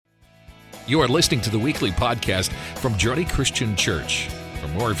You are listening to the weekly podcast from Journey Christian Church. For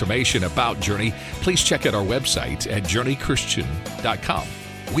more information about Journey, please check out our website at journeychristian.com.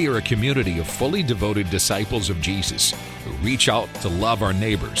 We are a community of fully devoted disciples of Jesus who reach out to love our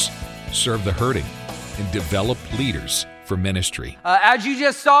neighbors, serve the hurting, and develop leaders for ministry. As you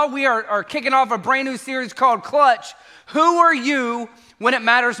just saw, we are kicking off a brand new series called Clutch. Who are you when it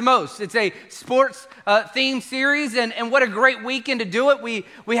matters most? It's a sports theme series, and what a great weekend to do it.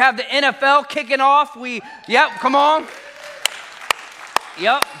 We have the NFL kicking off. Come on.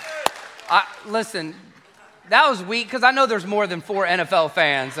 Yep. Listen, that was weak because I know there's more than 4 NFL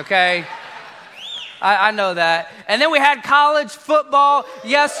fans, okay? I know that. And then we had college football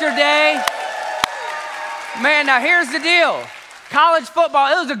yesterday. Man, now here's the deal. College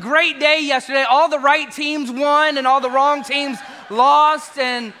football, it was a great day yesterday. All the right teams won and all the wrong teams lost.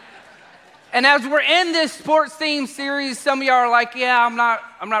 And as we're in this sports theme series, some of y'all are like, yeah, I'm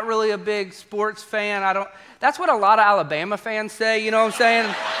not really a big sports fan. That's what a lot of Alabama fans say, you know what I'm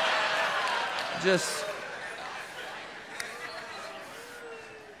saying? Just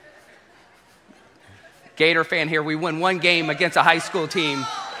Gator fan here, we win one game against a high school team.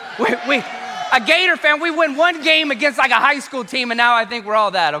 A Gator fan, we win one game against like a high school team, and now I think we're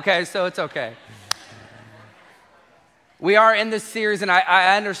all that, okay? So it's okay. We are in this series, and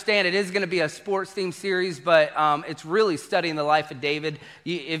I understand it is going to be a sports-themed series, but it's really studying the life of David.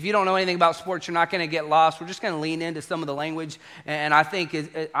 If you don't know anything about sports, you're not going to get lost. We're just going to lean into some of the language, and I think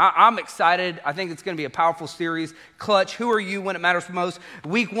I'm excited. I think it's going to be a powerful series. Clutch, who are you when it matters most?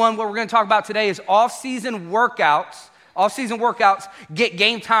 Week 1, what we're going to talk about today is off-season workouts. Off-season workouts get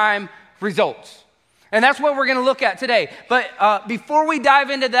game time results. And that's what we're going to look at today. But before we dive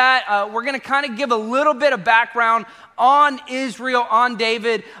into that, we're going to kind of give a little bit of background on Israel, on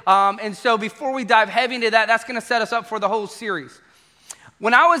David. And so before we dive heavy into that, that's going to set us up for the whole series.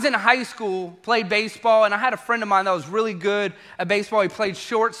 When I was in high school, played baseball, and I had a friend of mine that was really good at baseball. He played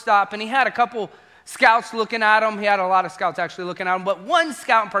shortstop, and he had a couple scouts looking at him. He had a lot of scouts actually looking at him. But one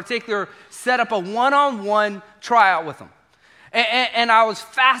scout in particular set up a one-on-one tryout with him. And I was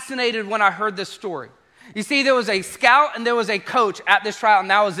fascinated when I heard this story. You see, there was a scout and there was a coach at this tryout,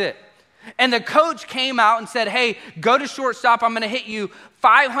 and that was it. And the coach came out and said, hey, go to shortstop. I'm going to hit you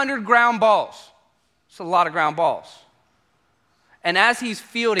 500 ground balls. It's a lot of ground balls. And as he's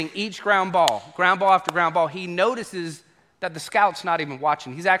fielding each ground ball after ground ball, he notices that the scout's not even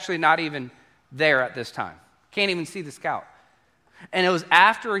watching. He's actually not even there at this time. Can't even see the scout. And it was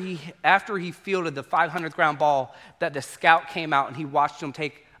after he fielded the 500th ground ball that the scout came out and he watched him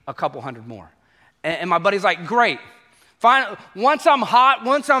take a couple hundred more. And my buddy's like, great. Fine. Once I'm hot,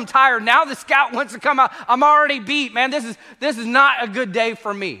 once I'm tired, now the scout wants to come out. I'm already beat, man. This is not a good day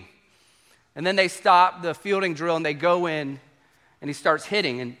for me. And then they stop the fielding drill and they go in and he starts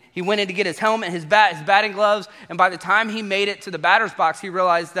hitting. And he went in to get his helmet, his bat, his batting gloves. And by the time he made it to the batter's box, he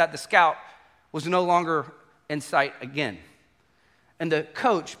realized that the scout was no longer in sight again. And the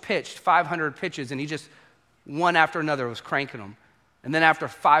coach pitched 500 pitches, and he just, one after another, was cranking them. And then after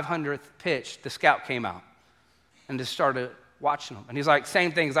 500th pitch, the scout came out and just started watching them. And he's like,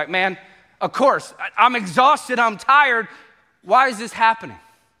 same thing. He's like, man, of course, I'm exhausted, I'm tired. Why is this happening?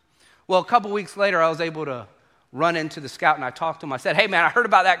 Well, a couple weeks later, I was able to run into the scout, and I talked to him. I said, hey, man, I heard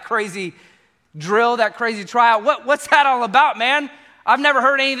about that crazy drill, that crazy tryout. What's that all about, man? I've never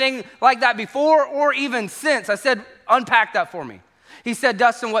heard anything like that before or even since. I said, unpack that for me. He said,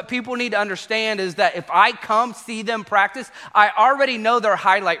 Dustin, what people need to understand is that if I come see them practice, I already know their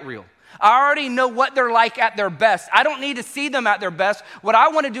highlight reel. I already know what they're like at their best. I don't need to see them at their best. What I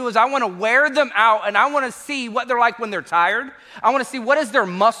want to do is I want to wear them out, and I want to see what they're like when they're tired. I want to see what is their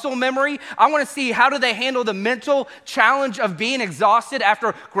muscle memory. I want to see how do they handle the mental challenge of being exhausted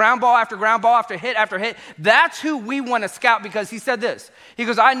after ground ball after ground ball after hit after hit. That's who we want to scout, because he said this. He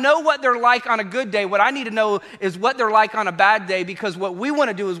goes, I know what they're like on a good day. What I need to know is what they're like on a bad day, because what we want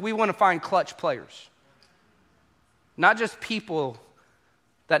to do is we want to find clutch players. Not just people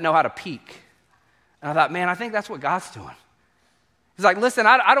that know how to peak. And I thought, man, I think that's what God's doing. He's like, listen,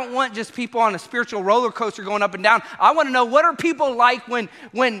 I don't want just people on a spiritual roller coaster going up and down. I want to know, what are people like when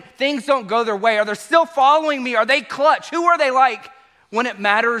things don't go their way? Are they still following me? Are they clutch? Who are they like when it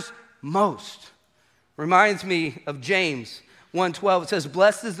matters most? Reminds me of James 1:12. It says,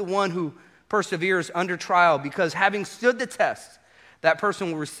 blessed is the one who perseveres under trial, because having stood the test, that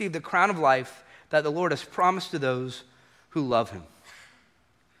person will receive the crown of life that the Lord has promised to those who love him.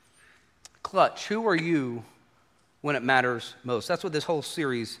 Clutch, who are you when it matters most? That's what this whole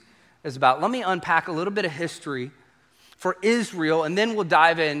series is about. Let me unpack a little bit of history for Israel, and then we'll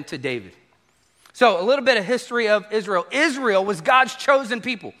dive into David. So a little bit of history of Israel. Israel was God's chosen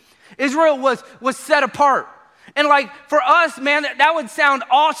people. Israel was set apart. And like for us, man, that would sound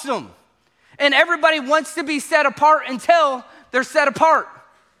awesome. And everybody wants to be set apart until they're set apart,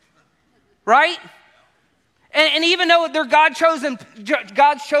 right? And even though they're God's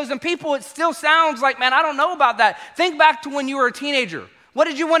chosen people, it still sounds like, man, I don't know about that. Think back to when you were a teenager. What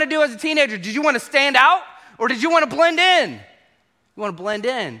did you want to do as a teenager? Did you want to stand out or did you want to blend in? You want to blend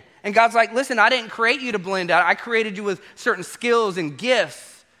in. And God's like, listen, I didn't create you to blend out. I created you with certain skills and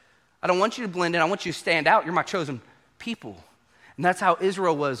gifts. I don't want you to blend in. I want you to stand out. You're my chosen people. And that's how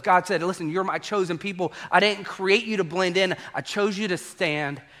Israel was. God said, listen, you're my chosen people. I didn't create you to blend in. I chose you to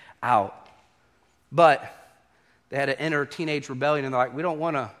stand out. But they had to enter teenage rebellion, and they're like, we don't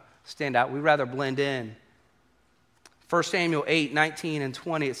want to stand out. We'd rather blend in. 1 Samuel 8, 19 and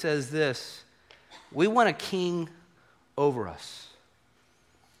 20, it says this, we want a king over us.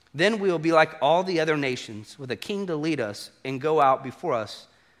 Then we will be like all the other nations with a king to lead us and go out before us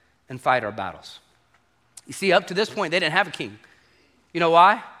and fight our battles. You see, up to this point, they didn't have a king. You know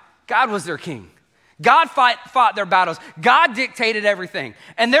why? God was their king. God fought their battles. God dictated everything.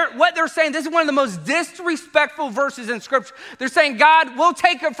 And what they're saying, this is one of the most disrespectful verses in Scripture. They're saying, God, we'll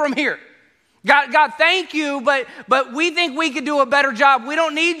take it from here. God, thank you, but we think we could do a better job. We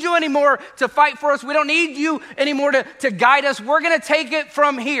don't need you anymore to fight for us. We don't need you anymore to guide us. We're going to take it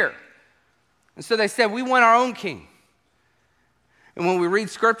from here. And so they said, we want our own king. And when we read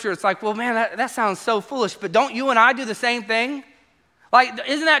Scripture, it's like, well, man, that sounds so foolish. But don't you and I do the same thing? Like,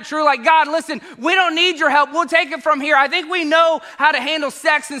 isn't that true? Like, God, listen, we don't need your help. We'll take it from here. I think we know how to handle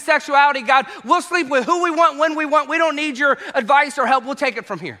sex and sexuality, God. We'll sleep with who we want, when we want. We don't need your advice or help. We'll take it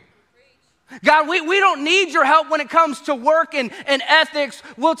from here. God, we don't need your help when it comes to work and ethics.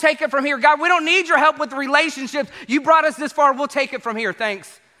 We'll take it from here. God, we don't need your help with relationships. You brought us this far. We'll take it from here.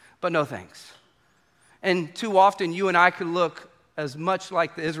 Thanks, but no thanks. And too often, you and I could look as much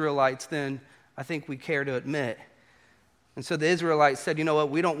like the Israelites than I think we care to admit. And so the Israelites said, you know what,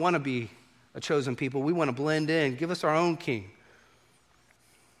 we don't want to be a chosen people. We want to blend in. Give us our own king.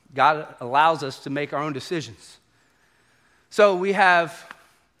 God allows us to make our own decisions. So we have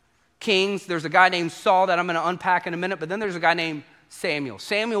kings. There's a guy named Saul that I'm going to unpack in a minute, but then there's a guy named Samuel.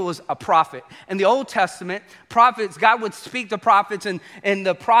 Samuel was a prophet. In the Old Testament, prophets, God would speak to prophets, and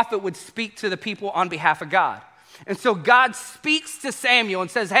the prophet would speak to the people on behalf of God. And so God speaks to Samuel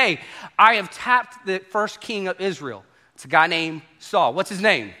and says, hey, I have tapped the first king of Israel. It's a guy named Saul. What's his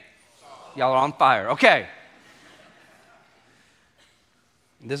name? Saul. Y'all are on fire. Okay.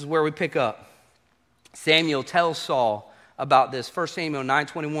 This is where we pick up. Samuel tells Saul about this. 1 Samuel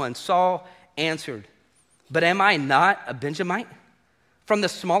 9:21. Saul answered, but am I not a Benjamite from the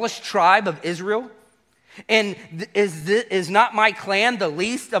smallest tribe of Israel? And is not my clan the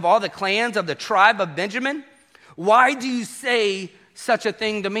least of all the clans of the tribe of Benjamin? Why do you say such a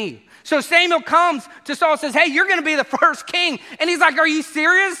thing to me? So Samuel comes to Saul and says, hey, you're going to be the first king. And he's like, are you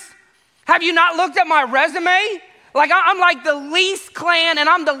serious? Have you not looked at my resume? Like, I'm like the least clan, and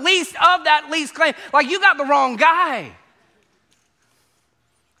I'm the least of that least clan. Like, you got the wrong guy.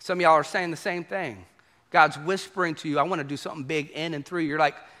 Some of y'all are saying the same thing. God's whispering to you, I want to do something big in and through. You're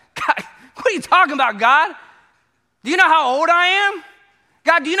like, God, what are you talking about, God? Do you know how old I am?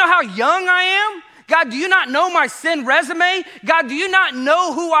 God, do you know how young I am? God, do you not know my sin resume? God, do you not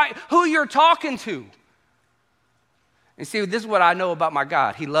know who you're talking to? And see, this is what I know about my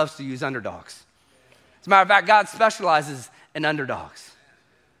God. He loves to use underdogs. As a matter of fact, God specializes in underdogs.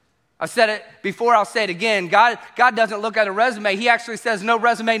 I've said it before, I'll say it again. God doesn't look at a resume. He actually says, no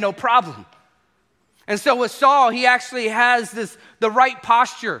resume, no problem. And so with Saul, he actually has the right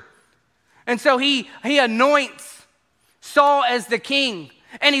posture. And so he anoints Saul as the king.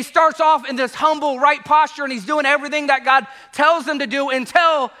 And he starts off in this humble, right posture, and he's doing everything that God tells him to do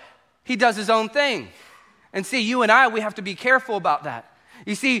until he does his own thing. And see, you and I, we have to be careful about that.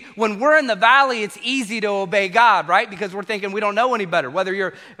 You see, when we're in the valley, it's easy to obey God, right? Because we're thinking we don't know any better.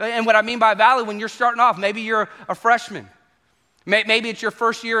 And what I mean by valley, when you're starting off, maybe you're a freshman. Maybe it's your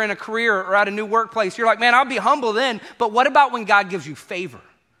first year in a career or at a new workplace. You're like, man, I'll be humble then. But what about when God gives you favor?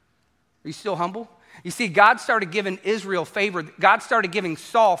 Are you still humble? You see, God started giving Israel favor. God started giving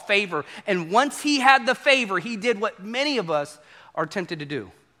Saul favor. And once he had the favor, he did what many of us are tempted to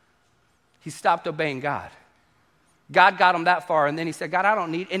do. He stopped obeying God. God got him that far, and then he said, God, I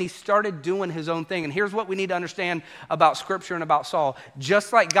don't need, and he started doing his own thing. And here's what we need to understand about Scripture and about Saul.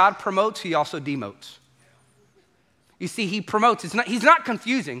 Just like God promotes, he also demotes. You see, he promotes. He's not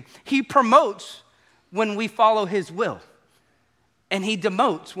confusing. He promotes when we follow his will. And he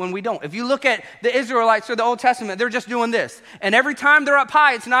demotes when we don't. If you look at the Israelites or the Old Testament, they're just doing this. And every time they're up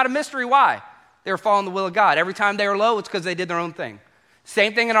high, it's not a mystery why. They're following the will of God. Every time they are low, it's because they did their own thing.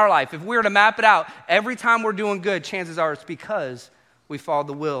 Same thing in our life. If we were to map it out, every time we're doing good, chances are it's because we followed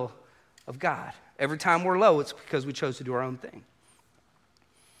the will of God. Every time we're low, it's because we chose to do our own thing.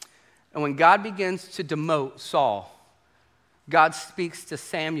 And when God begins to demote Saul, God speaks to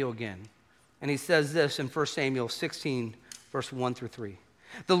Samuel again. And he says this in 1 Samuel 16, verse 1 through 3.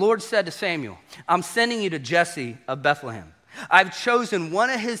 The Lord said to Samuel, I'm sending you to Jesse of Bethlehem. I've chosen one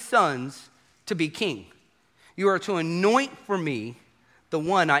of his sons to be king. You are to anoint for me the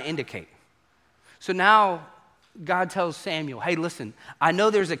one I indicate. So now God tells Samuel, hey, listen, I know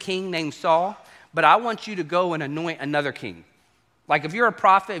there's a king named Saul, but I want you to go and anoint another king. Like if you're a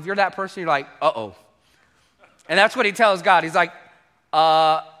prophet, if you're that person, you're like, uh-oh. And that's what he tells God. He's like,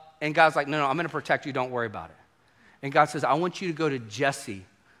 and God's like, no, I'm going to protect you. Don't worry about it. And God says, I want you to go to Jesse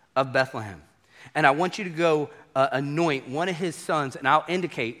of Bethlehem. And I want you to go anoint one of his sons, and I'll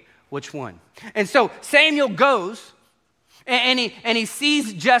indicate which one. And so Samuel goes, and he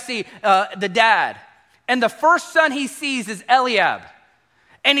sees Jesse, the dad. And the first son he sees is Eliab.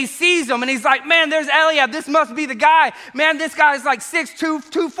 And he sees him, and he's like, man, there's Eliab. This must be the guy. Man, this guy's like 6'2",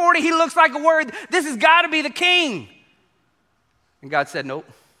 240. He looks like a warrior. This has got to be the king. And God said, nope.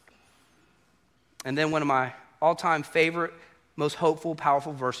 And then one of my all-time favorite, most hopeful,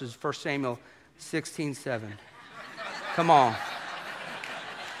 powerful verses, 1 Samuel 16:7. Come on.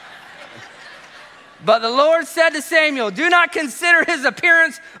 But the Lord said to Samuel, do not consider his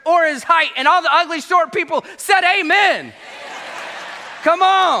appearance or his height. And all the ugly, short people said, amen. Come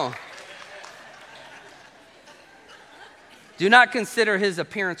on. Do not consider his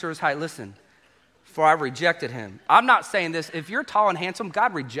appearance or his height. Listen, for I rejected him. I'm not saying this. If you're tall and handsome,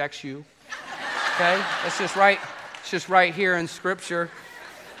 God rejects you. Okay? It's just right here in Scripture.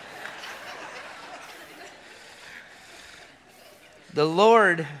 The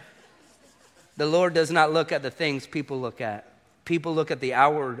Lord does not look at the things people look at. People look at the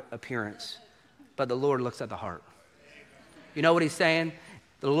outward appearance, but the Lord looks at the heart. You know what he's saying?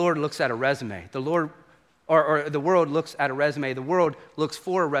 The Lord looks at a resume. The world looks at a resume. The world looks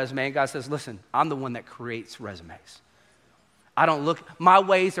for a resume, and God says, listen, I'm the one that creates resumes. My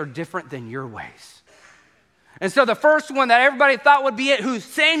ways are different than your ways. And so the first one that everybody thought would be it, who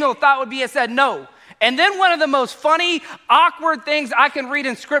Samuel thought would be it, said no. And then one of the most funny, awkward things I can read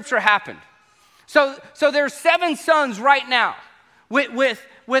in Scripture happened. So there's 7 sons right now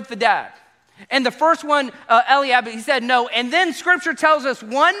with the dad. And the first one, Eliab, he said no. And then Scripture tells us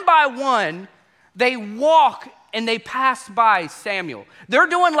one by one, they walk and they pass by Samuel. They're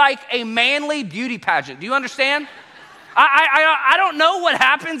doing like a manly beauty pageant. Do you understand? I don't know what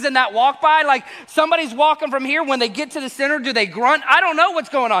happens in that walk by. Like somebody's walking from here. When they get to the center, do they grunt? I don't know what's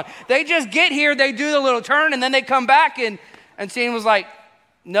going on. They just get here, they do the little turn, and then they come back. And Samuel was like,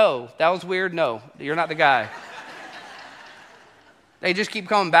 no, that was weird. No, you're not the guy. They just keep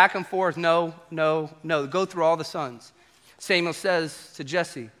coming back and forth. No. Go through all the sons. Samuel says to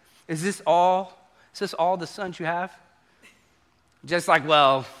Jesse, is this all the sons you have? Just like,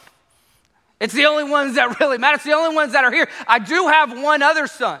 well, it's the only ones that really matter. It's the only ones that are here. I do have one other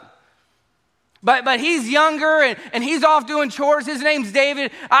son. But he's younger and he's off doing chores. His name's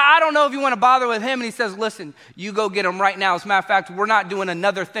David. I don't know if you want to bother with him. And he says, listen, you go get him right now. As a matter of fact, we're not doing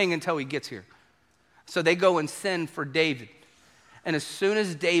another thing until he gets here. So they go and send for David. And as soon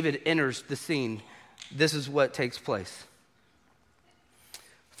as David enters the scene, this is what takes place.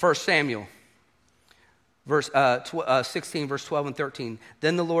 1 Samuel, verse 16, verse 12 and 13.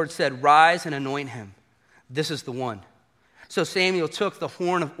 Then the Lord said, rise and anoint him. This is the one. So Samuel took the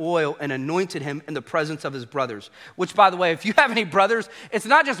horn of oil and anointed him in the presence of his brothers. Which, by the way, if you have any brothers, it's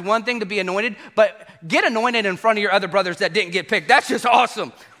not just one thing to be anointed, but get anointed in front of your other brothers that didn't get picked. That's just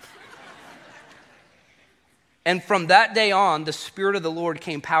awesome. And from that day on, the Spirit of the Lord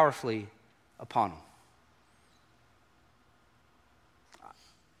came powerfully upon him.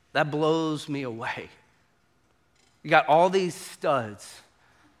 That blows me away. You got all these studs,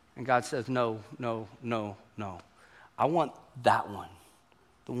 and God says, no. I want that one,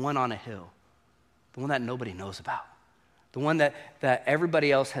 the one on a hill, the one that nobody knows about, the one that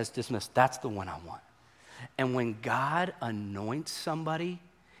everybody else has dismissed. That's the one I want. And when God anoints somebody,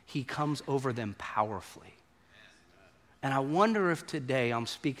 he comes over them powerfully. And I wonder if today I'm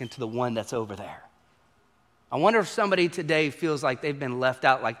speaking to the one that's over there. I wonder if somebody today feels like they've been left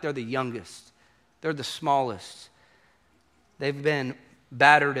out, like they're the youngest, they're the smallest. They've been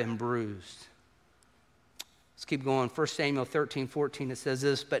battered and bruised. Let's keep going. 1 Samuel 13:14, it says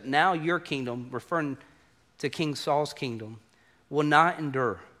this, but now your kingdom, referring to King Saul's kingdom, will not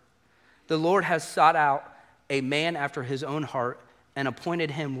endure. The Lord has sought out a man after his own heart and appointed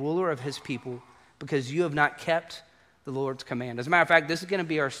him ruler of his people because you have not kept the Lord's command. As a matter of fact, this is going to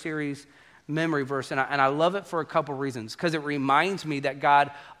be our series memory verse, and I love it for a couple reasons, because it reminds me that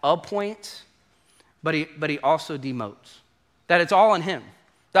God appoints, but he also demotes, that it's all in him,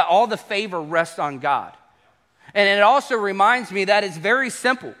 that all the favor rests on God. And it also reminds me that it's very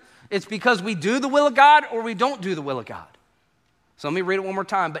simple. It's because we do the will of God or we don't do the will of God. So let me read it one more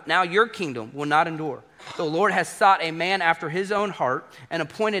time. But now your kingdom will not endure. The Lord has sought a man after his own heart and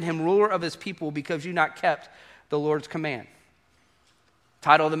appointed him ruler of his people because you not kept the Lord's command.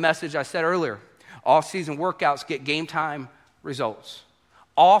 Title of the message I said earlier, off-season workouts get game time results.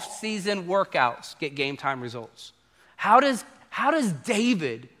 Off-season workouts get game time results. How does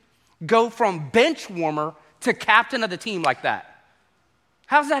David go from bench warmer to captain of the team like that?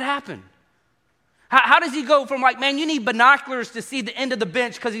 How's that happen? How does he go from like, man, you need binoculars to see the end of the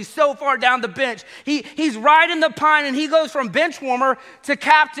bench because he's so far down the bench. He's riding the pine and he goes from bench warmer to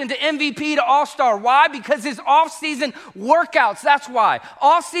captain to MVP to all-star. Why? Because his off-season workouts, that's why.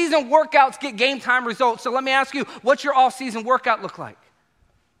 Off-season workouts get game time results. So let me ask you, what's your off-season workout look like?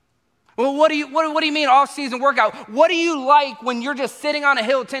 Well, what do you mean off-season workout? What do you like when you're just sitting on a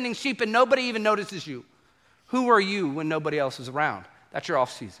hill tending sheep and nobody even notices you? Who are you when nobody else is around? That's your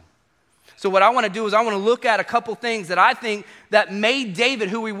off-season. So what I want to do is I want to look at a couple things that I think that made David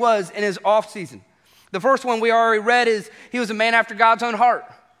who he was in his off-season. The first one we already read is he was a man after God's own heart.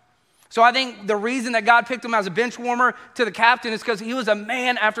 So I think the reason that God picked him as a bench warmer to the captain is because he was a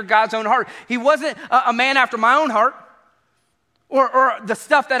man after God's own heart. He wasn't a man after my own heart or the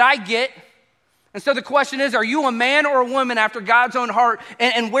stuff that I get. And so the question is, are you a man or a woman after God's own heart?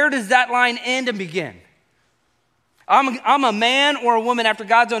 And where does that line end and begin? I'm a man or a woman after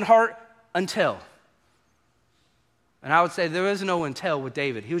God's own heart until. And I would say there is no until with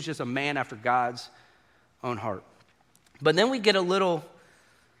David. He was just a man after God's own heart. But then we get a little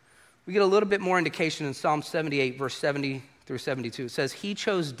bit more indication in Psalm 78, verse 70 through 72. It says, he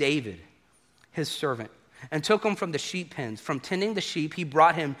chose David, his servant, and took him from the sheep pens. From tending the sheep, he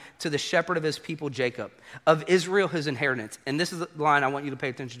brought him to the shepherd of his people, Jacob, of Israel, his inheritance. And this is the line I want you to pay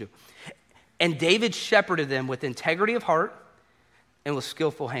attention to. And David shepherded them with integrity of heart and with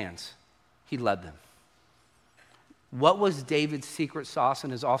skillful hands. He led them. What was David's secret sauce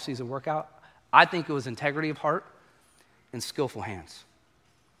in his off-season workout? I think it was integrity of heart and skillful hands.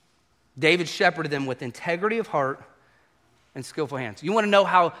 David shepherded them with integrity of heart and skillful hands. You want to know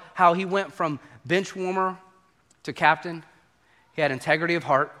how he went from bench warmer to captain? He had integrity of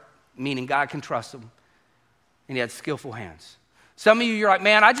heart, meaning God can trust him, and he had skillful hands. Some of you, you're like,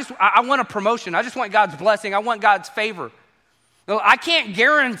 man, I want a promotion. I just want God's blessing. I want God's favor. No, I can't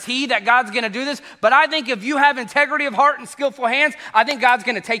guarantee that God's going to do this, but I think if you have integrity of heart and skillful hands, I think God's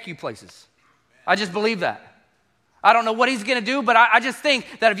going to take you places. I just believe that. I don't know what he's going to do, but I just think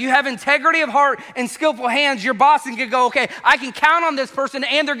that if you have integrity of heart and skillful hands, your boss can go, okay, I can count on this person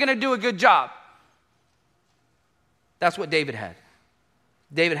and they're going to do a good job. That's what David had.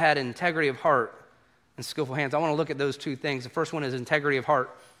 David had integrity of heart and skillful hands. I want to look at those two things. The first one is integrity of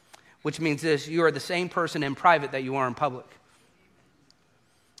heart, which means this: you are the same person in private that you are in public.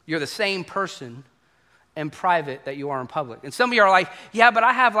 You're the same person in private that you are in public. And some of you are like, yeah, but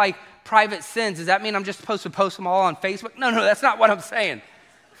I have like private sins. Does that mean I'm just supposed to post them all on Facebook? No, that's not what I'm saying.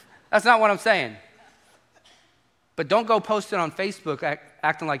 That's not what I'm saying. But don't go post it on Facebook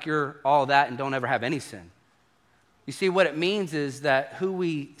acting like you're all that and don't ever have any sin. You see, what it means is that who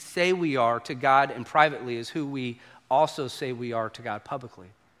we say we are to God and privately is who we also say we are to God publicly.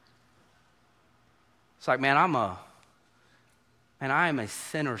 It's like, man, I am a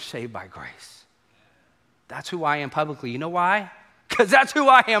sinner saved by grace. That's who I am publicly. You know why? Because that's who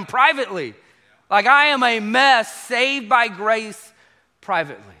I am privately. Like, I am a mess saved by grace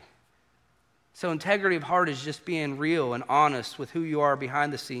privately. So integrity of heart is just being real and honest with who you are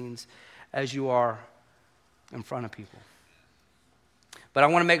behind the scenes as you are in front of people. But I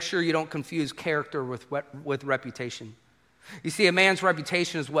want to make sure you don't confuse character with reputation. You see, a man's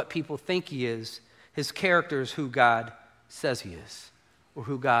reputation is what people think he is. His character is who God says he is, or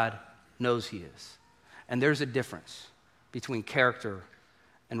who God knows he is. And there's a difference between character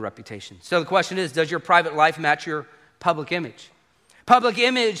and reputation. So the question is, does your private life match your public image? Public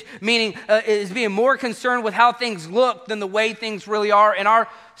image meaning is being more concerned with how things look than the way things really are. In our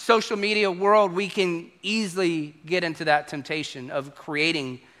social media world, we can easily get into that temptation of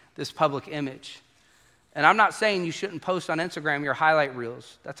creating this public image. And I'm not saying you shouldn't post on Instagram your highlight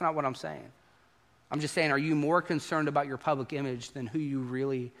reels. That's not what I'm saying. I'm just saying, are you more concerned about your public image than who you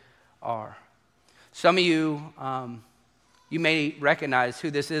really are? Some of you, you may recognize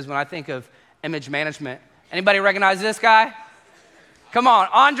who this is when I think of image management. Anybody recognize this guy? Come on,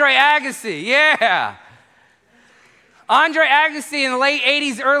 Andre Agassi, yeah. Andre Agassi in the late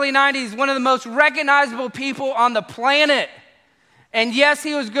 80s, early 90s, one of the most recognizable people on the planet. And yes,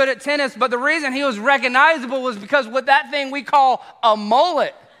 he was good at tennis, but the reason he was recognizable was because with that thing we call a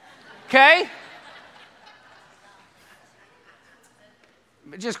mullet, okay?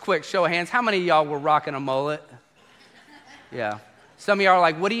 Just quick show of hands, how many of y'all were rocking a mullet? Yeah. Some of y'all are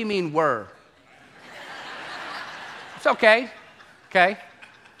like, what do you mean were? It's okay, okay?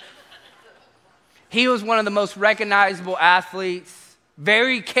 He was one of the most recognizable athletes,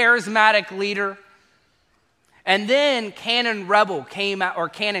 very charismatic leader. And then Canon came out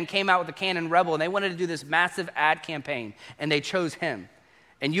with the Canon Rebel, and they wanted to do this massive ad campaign, and they chose him.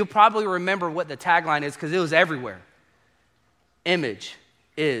 And you'll probably remember what the tagline is because it was everywhere. Image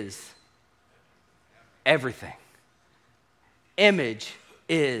is everything. Image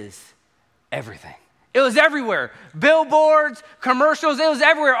is everything. It was everywhere. Billboards, commercials, it was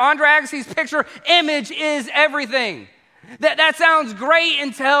everywhere. Andre Agassi's picture, image is everything. That sounds great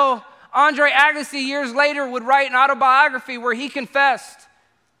until Andre Agassi years later would write an autobiography where he confessed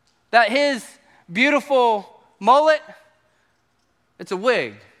that his beautiful mullet, it's a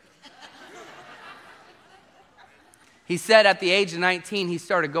wig. He said at the age of 19, he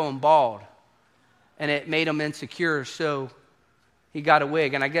started going bald, and it made him insecure, so he got a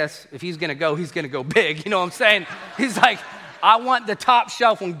wig. And I guess if he's going to go big. You know what I'm saying? He's like, I want the top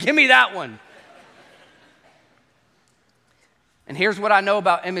shelf one. Give me that one. And here's what I know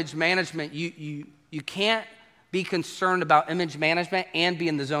about image management. You can't be concerned about image management and be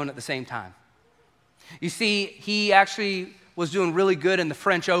in the zone at the same time. You see, he actually was doing really good in the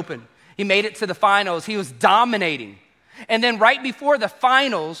French Open. He made it to the finals. He was dominating. And then right before the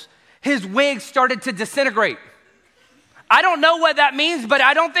finals, his wig started to disintegrate. I don't know what that means, but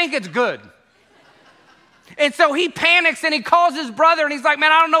I don't think it's good. And so he panics and he calls his brother and he's like,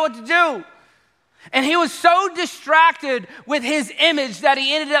 man, I don't know what to do. And he was so distracted with his image that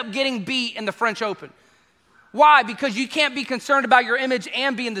he ended up getting beat in the French Open. Why? Because you can't be concerned about your image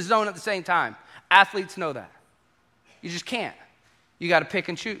and be in the zone at the same time. Athletes know that. You just can't. You got to pick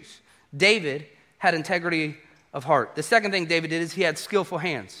and choose. David had integrity of heart. The second thing David did is he had skillful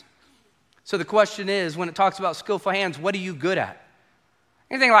hands. So the question is, when it talks about skillful hands, what are you good at?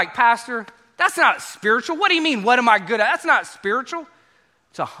 Anything like, Pastor, that's not spiritual. What do you mean, what am I good at? That's not spiritual.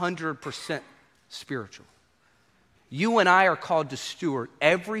 It's 100% spiritual. You and I are called to steward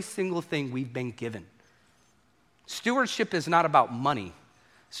every single thing we've been given. Stewardship is not about money.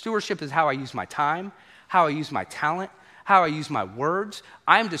 Stewardship is how I use my time, how I use my talent, how I use my words.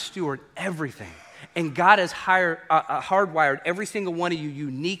 I'm to steward everything. And God has hardwired every single one of you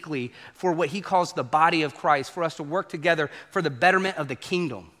uniquely for what he calls the body of Christ, for us to work together for the betterment of the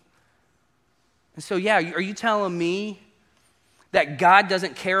kingdom. And so, yeah, are you telling me that God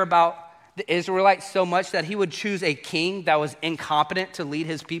doesn't care about the Israelites so much that he would choose a king that was incompetent to lead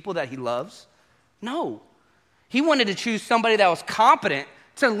his people that he loves? No. He wanted to choose somebody that was competent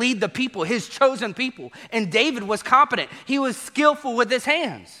to lead the people, his chosen people. And David was competent. He was skillful with his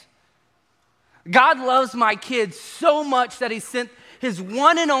hands. God loves my kids so much that he sent his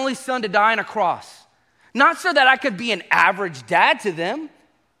one and only son to die on a cross. Not so that I could be an average dad to them,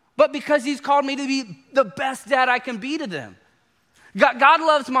 but because he's called me to be the best dad I can be to them. God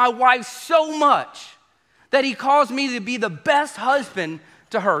loves my wife so much that he calls me to be the best husband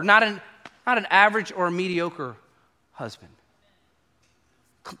to her, not an average or a mediocre husband.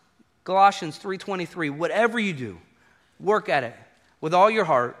 Colossians 3:23, whatever you do, work at it with all your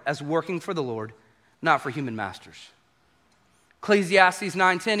heart as working for the Lord, not for human masters. Ecclesiastes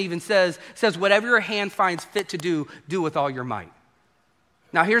 9:10 even says, whatever your hand finds fit to do, do with all your might.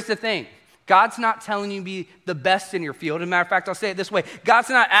 Now here's the thing. God's not telling you to be the best in your field. As a matter of fact, I'll say it this way. God's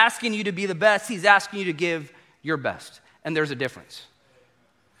not asking you to be the best. He's asking you to give your best. And there's a difference.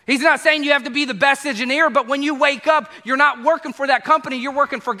 He's not saying you have to be the best engineer, but when you wake up, you're not working for that company. You're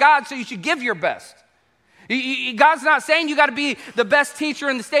working for God, so you should give your best. God's not saying you got to be the best teacher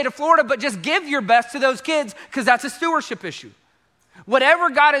in the state of Florida, but just give your best to those kids because that's a stewardship issue. Whatever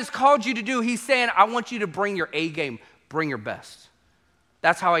God has called you to do, he's saying, I want you to bring your A game, bring your best.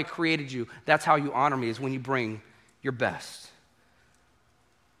 That's how I created you. That's how you honor me, is when you bring your best.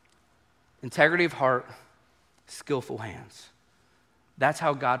 Integrity of heart, skillful hands. That's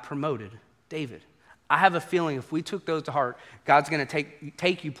how God promoted David. I have a feeling if we took those to heart, God's going to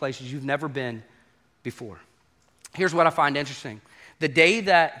take you places you've never been before. Here's what I find interesting. The day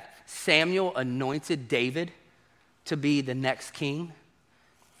that Samuel anointed David to be the next king,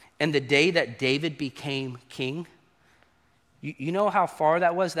 and the day that David became king, you know how far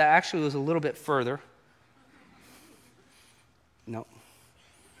that was? That actually was a little bit further. No.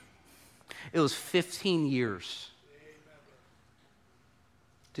 It was 15 years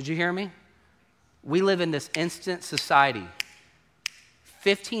Did you hear me? We live in this instant society.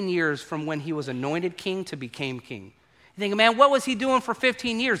 15 years from when he was anointed king to became king. You think, man, what was he doing for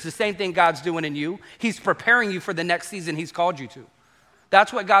 15 years? The same thing God's doing in you. He's preparing you for the next season he's called you to.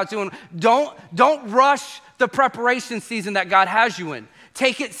 That's what God's doing. Don't rush the preparation season that God has you in.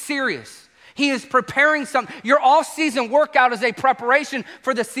 Take it serious. He is preparing something. Your all-season workout is a preparation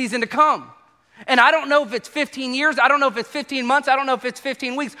for the season to come. And I don't know if it's 15 years. I don't know if it's 15 months. I don't know if it's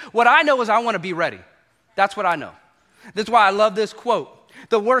 15 weeks. What I know is I want to be ready. That's what I know. That's why I love this quote.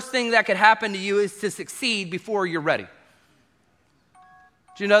 The worst thing that could happen to you is to succeed before you're ready.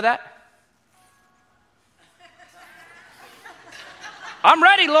 Do you know that? I'm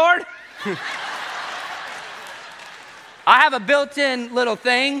ready, Lord. I have a built-in little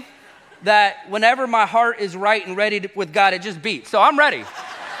thing that whenever my heart is right and ready with God, it just beats. So I'm ready.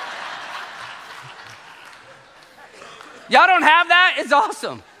 Y'all don't have that? It's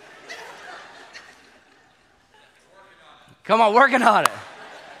awesome. Come on, working on it.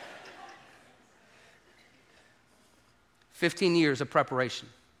 15 years of preparation.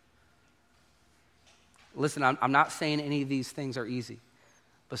 Listen, I'm not saying any of these things are easy,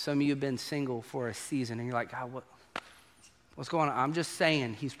 but some of you have been single for a season and you're like, God, what's going on? I'm just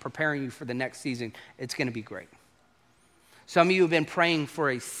saying he's preparing you for the next season. It's going to be great. Some of you have been praying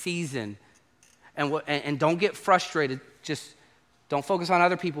for a season and don't get frustrated. Just don't focus on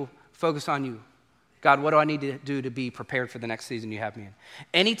other people. Focus on you. God, what do I need to do to be prepared for the next season you have me in?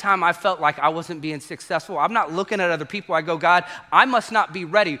 Anytime I felt like I wasn't being successful, I'm not looking at other people. I go, God, I must not be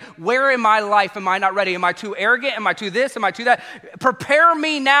ready. Where in my life am I not ready? Am I too arrogant? Am I too this? Am I too that? Prepare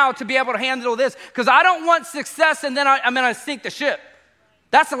me now to be able to handle this, because I don't want success and then I'm going to sink the ship.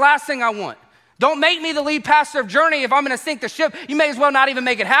 That's the last thing I want. Don't make me the lead pastor of Journey. If I'm going to sink the ship, you may as well not even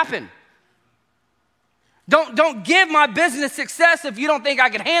make it happen. Don't give my business success if you don't think I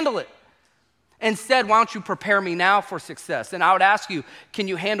can handle it. Instead, why don't you prepare me now for success? And I would ask you, can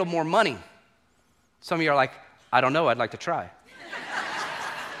you handle more money? Some of you are like, I don't know, I'd like to try.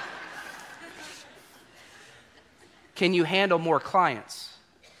 Can you handle more clients?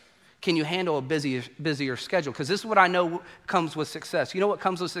 Can you handle a busier schedule? Because this is what I know comes with success. You know what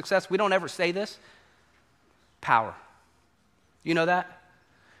comes with success? We don't ever say this. Power. You know that?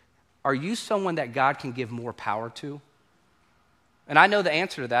 Are you someone that God can give more power to? And I know the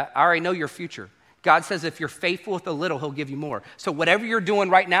answer to that. I already know your future. God says if you're faithful with a little, he'll give you more. So whatever you're doing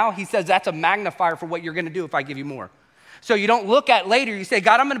right now, he says that's a magnifier for what you're going to do if I give you more. So you don't look at later. You say,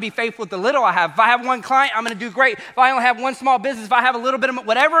 God, I'm going to be faithful with the little I have. If I have one client, I'm going to do great. If I only have one small business, if I have a little bit of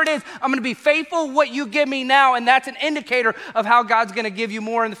whatever it is, I'm going to be faithful with what you give me now. And that's an indicator of how God's going to give you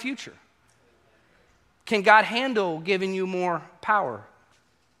more in the future. Can God handle giving you more power?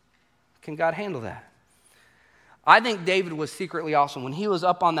 Can God handle that? I think David was secretly awesome. When he was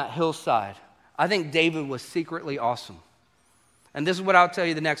up on that hillside, I think David was secretly awesome. And this is what I'll tell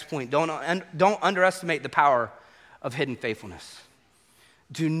you the next point. Don't underestimate the power of hidden faithfulness.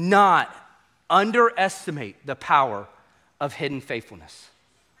 Do not underestimate the power of hidden faithfulness,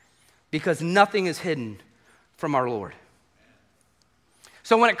 because nothing is hidden from our Lord.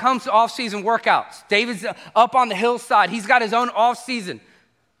 So when it comes to off-season workouts, David's up on the hillside. He's got his own off-season,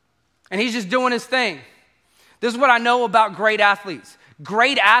 and he's just doing his thing. This is what I know about great athletes.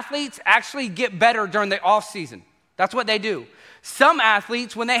 Great athletes actually get better during the off season. That's what they do. Some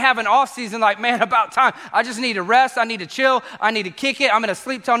athletes, when they have an off season, like, man, about time. I just need to rest. I need to chill. I need to kick it. I'm going to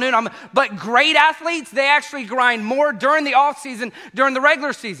sleep till noon. But great athletes, they actually grind more during the off season, during the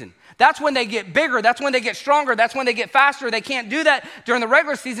regular season. That's when they get bigger. That's when they get stronger. That's when they get faster. They can't do that during the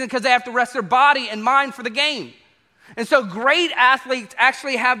regular season because they have to rest their body and mind for the game. And so great athletes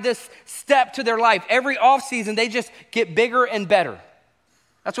actually have this step to their life. Every offseason, they just get bigger and better.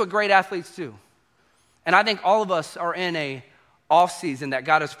 That's what great athletes do. And I think all of us are in a off-season that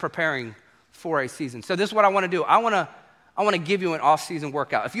God is preparing for a season. So this is what I want to do. I want to give you an off-season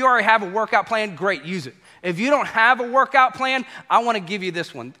workout. If you already have a workout plan, great, use it. If you don't have a workout plan, I want to give you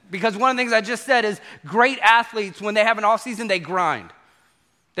this one. Because one of the things I just said is great athletes, when they have an off-season, they grind.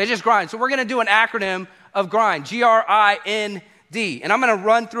 They just grind. So we're going to do an acronym of grind, G-R-I-N-D. And I'm going to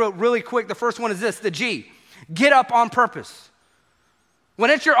run through it really quick. The first one is this, the G, get up on purpose. When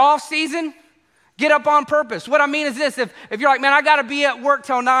it's your off season, get up on purpose. What I mean is this, if you're like, man, I got to be at work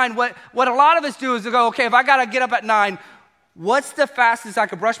till 9, what a lot of us do is to go, okay, if I got to get up at 9, what's the fastest I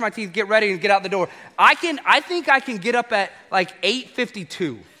could brush my teeth, get ready, and get out the door? I think I can get up at like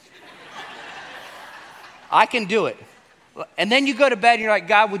 8:52. I can do it. And then you go to bed and you're like,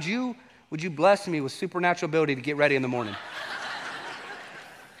 God, would you bless me with supernatural ability to get ready in the morning?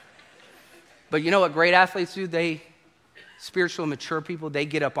 But you know what great athletes do? They Spiritually mature people, they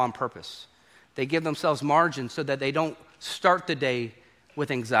get up on purpose. They give themselves margin so that they don't start the day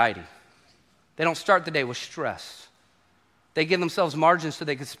with anxiety. They don't start the day with stress. They give themselves margin so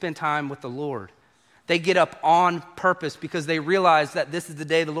they can spend time with the Lord. They get up on purpose because they realize that this is the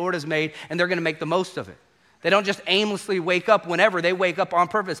day the Lord has made and they're going to make the most of it. They don't just aimlessly wake up whenever. They wake up on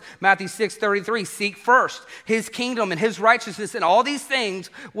purpose. Matthew 6:33, seek first his kingdom and his righteousness, and all these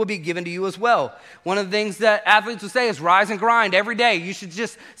things will be given to you as well. One of the things that athletes will say is rise and grind every day. You should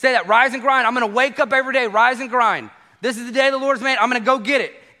just say that, rise and grind. I'm going to wake up every day, rise and grind. This is the day the Lord's made. I'm going to go get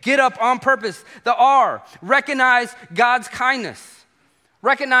it. Get up on purpose. The R, recognize God's kindness.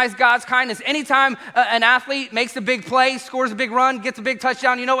 Recognize God's kindness. Anytime an athlete makes a big play, scores a big run, gets a big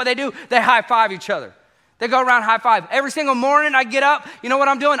touchdown, you know what they do? They high-five each other. They go around high-five. Every single morning I get up, you know what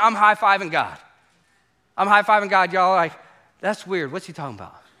I'm doing? I'm high-fiving God. I'm high-fiving God. Y'all are like, that's weird. What's he talking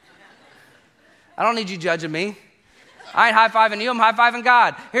about? I don't need you judging me. I ain't high-fiving you. I'm high-fiving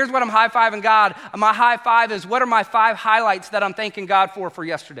God. Here's what I'm high-fiving God. My high five is, what are my 5 highlights that I'm thanking God for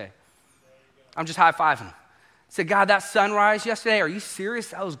yesterday? I'm just high-fiving. I said, God, that sunrise yesterday, are you serious?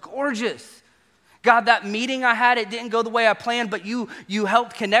 That was gorgeous. God, that meeting I had, it didn't go the way I planned, but you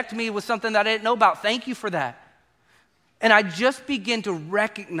helped connect me with something that I didn't know about. Thank you for that. And I just begin to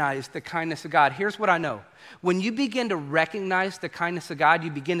recognize the kindness of God. Here's what I know. When you begin to recognize the kindness of God, you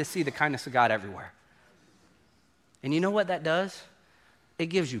begin to see the kindness of God everywhere. And you know what that does? It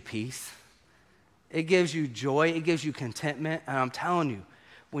gives you peace. It gives you joy. It gives you contentment. And I'm telling you,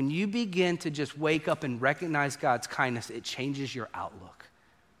 when you begin to just wake up and recognize God's kindness, it changes your outlook.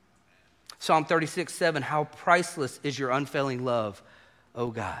 Psalm 36:7, how priceless is your unfailing love,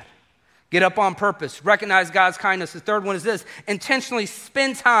 O God. Get up on purpose. Recognize God's kindness. The third one is this, intentionally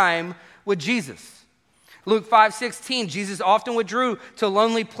spend time with Jesus. Luke 5:16, Jesus often withdrew to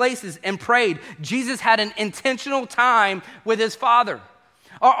lonely places and prayed. Jesus had an intentional time with his Father.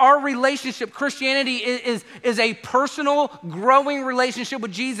 Our relationship, Christianity, is a personal, growing relationship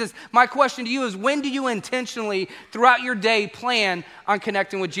with Jesus. My question to you is, when do you intentionally, throughout your day, plan on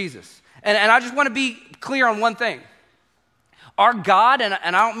connecting with Jesus? And I just want to be clear on one thing. Our God, and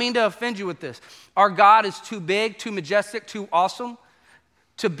I don't mean to offend you with this, our God is too big, too majestic, too awesome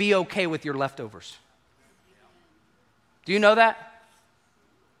to be okay with your leftovers. Do you know that?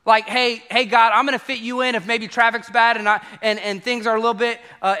 Like, hey, God, I'm going to fit you in if maybe traffic's bad and things are a little bit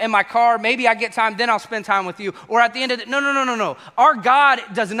in my car. Maybe I get time, then I'll spend time with you. Or at the end of it, no. Our God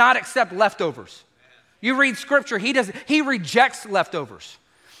does not accept leftovers. You read scripture, he rejects leftovers.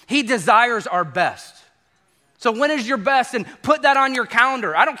 He desires our best. So when is your best? And put that on your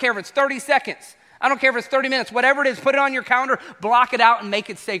calendar. I don't care if it's 30 seconds. I don't care if it's 30 minutes. Whatever it is, put it on your calendar, block it out, and make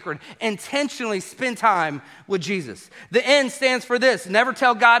it sacred. Intentionally spend time with Jesus. The N stands for this, never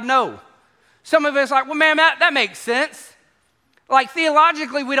tell God no. Some of us are like, well, man, that makes sense. Like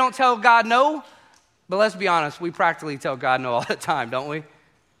theologically, we don't tell God no. But let's be honest, we practically tell God no all the time, don't we?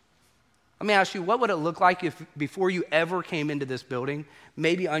 Let me ask you, what would it look like if before you ever came into this building,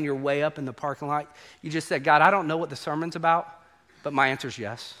 maybe on your way up in the parking lot, you just said, God, I don't know what the sermon's about, but my answer's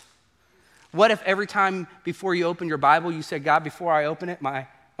yes. What if every time before you open your Bible, you said, God, before I open it, my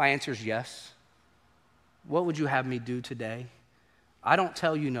answer's yes? What would you have me do today? I don't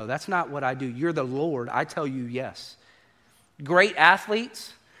tell you no. That's not what I do. You're the Lord. I tell you yes. Great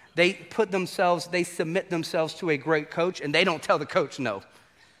athletes, they submit themselves to a great coach, and they don't tell the coach no.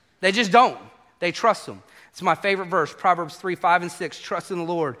 They just don't. They trust him. It's my favorite verse, Proverbs 3:5-6. Trust in the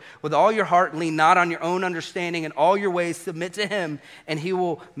Lord with all your heart, lean not on your own understanding. In all your ways, submit to him, and he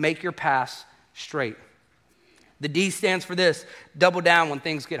will make your paths straight. The D stands for this, double down when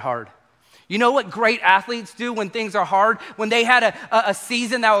things get hard. You know what great athletes do when things are hard? When they had a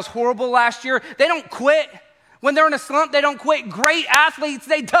season that was horrible last year, they don't quit. When they're in a slump, they don't quit. Great athletes,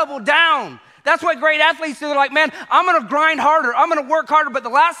 they double down. That's what great athletes do. They're like, man, I'm going to grind harder. I'm going to work harder, but the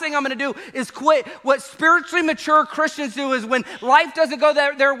last thing I'm going to do is quit. What spiritually mature Christians do is when life doesn't go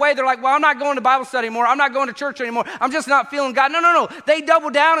their way, they're like, well, I'm not going to Bible study anymore. I'm not going to church anymore. I'm just not feeling God. No. They double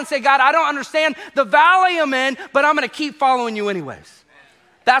down and say, God, I don't understand the valley I'm in, but I'm going to keep following you anyways.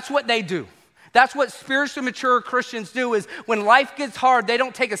 That's what they do. That's what spiritually mature Christians do is when life gets hard, they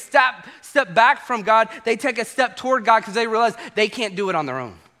don't take a step back from God. They take a step toward God because they realize they can't do it on their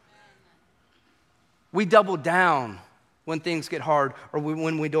own. We double down when things get hard or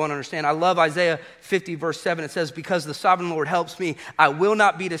when we don't understand. I love Isaiah 50, verse 7. It says, because the sovereign Lord helps me, I will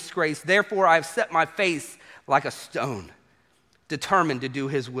not be disgraced. Therefore, I have set my face like a stone, determined to do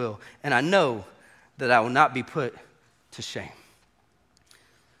his will. And I know that I will not be put to shame.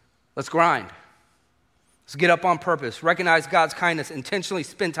 Let's grind. Let's get up on purpose. Recognize God's kindness. Intentionally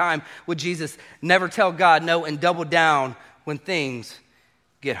spend time with Jesus. Never tell God no and double down when things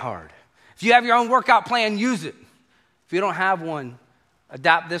get hard. If you have your own workout plan, use it. If you don't have one,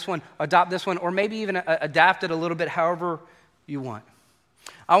 adopt this one, or maybe even adapt it a little bit however you want.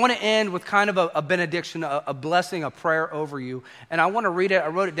 I want to end with kind of a benediction, a blessing, a prayer over you. And I want to read it. I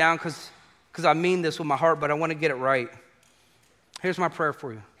wrote it down because I mean this with my heart, but I want to get it right. Here's my prayer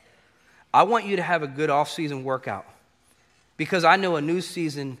for you. I want you to have a good off-season workout because I know a new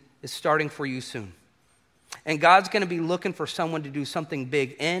season is starting for you soon. And God's going to be looking for someone to do something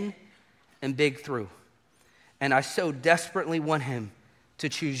big in and big through. And I so desperately want him to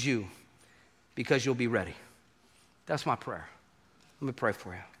choose you because you'll be ready. That's my prayer. Let me pray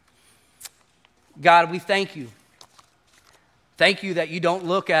for you. God, we thank you. Thank you that you don't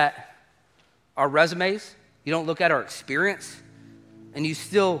look at our resumes, you don't look at our experience, and you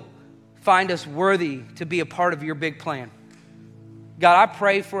still find us worthy to be a part of your big plan. God, I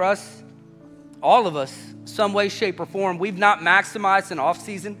pray for us, all of us, some way, shape, or form. We've not maximized an off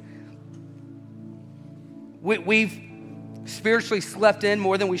season. We've spiritually slept in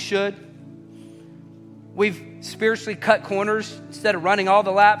more than we should. We've spiritually cut corners. Instead of running all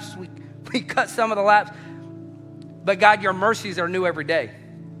the laps, we cut some of the laps. But God, your mercies are new every day.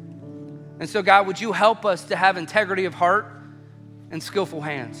 And so God, would you help us to have integrity of heart and skillful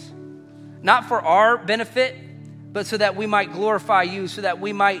hands? Not for our benefit, but so that we might glorify you, so that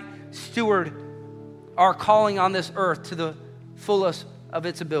we might steward our calling on this earth to the fullest of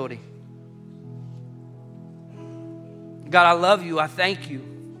its ability. God, I love you. I thank you.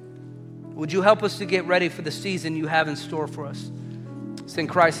 Would you help us to get ready for the season you have in store for us? It's in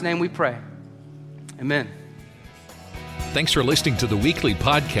Christ's name we pray. Amen. Thanks for listening to the weekly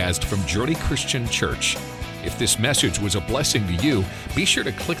podcast from Journey Christian Church. If this message was a blessing to you, be sure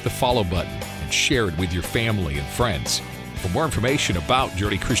to click the follow button and share it with your family and friends. For more information about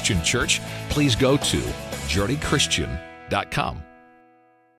Journey Christian Church, please go to journeychristian.com.